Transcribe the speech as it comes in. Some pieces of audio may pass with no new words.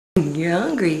You're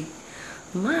hungry.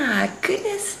 My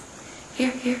goodness.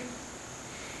 Here, here.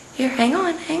 Here, hang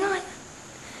on, hang on.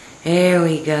 There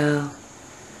we go.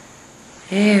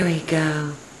 There we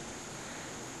go.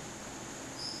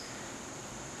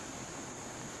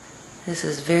 This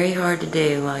is very hard to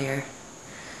do while you're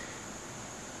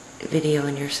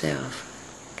videoing yourself.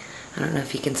 I don't know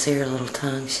if you can see her little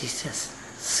tongue. She's just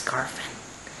scarfing.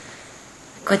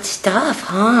 Good stuff,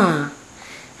 huh?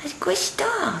 That's good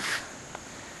stuff.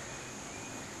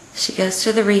 She goes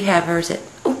to the rehabbers at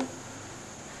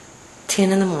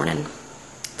 10 in the morning.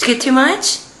 Did you get too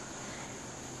much?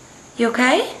 You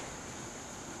okay?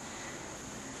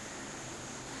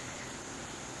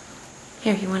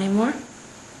 Here, you want any more?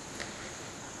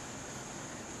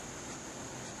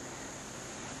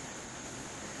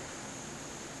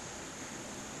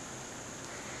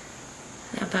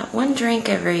 About one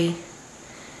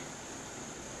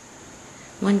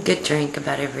good drink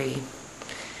about every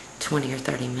 20 or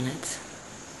 30 minutes.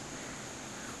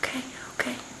 Okay,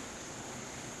 okay.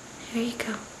 There you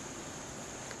go.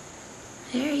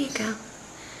 There you go.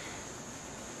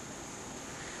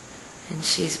 And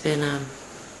she's been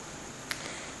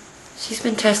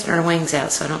testing her wings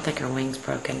out, so I don't think her wing's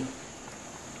broken.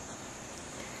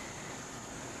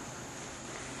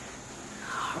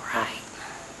 All right.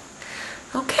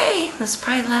 Okay, that's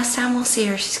probably the last time we'll see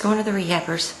her. She's going to the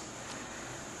rehabbers.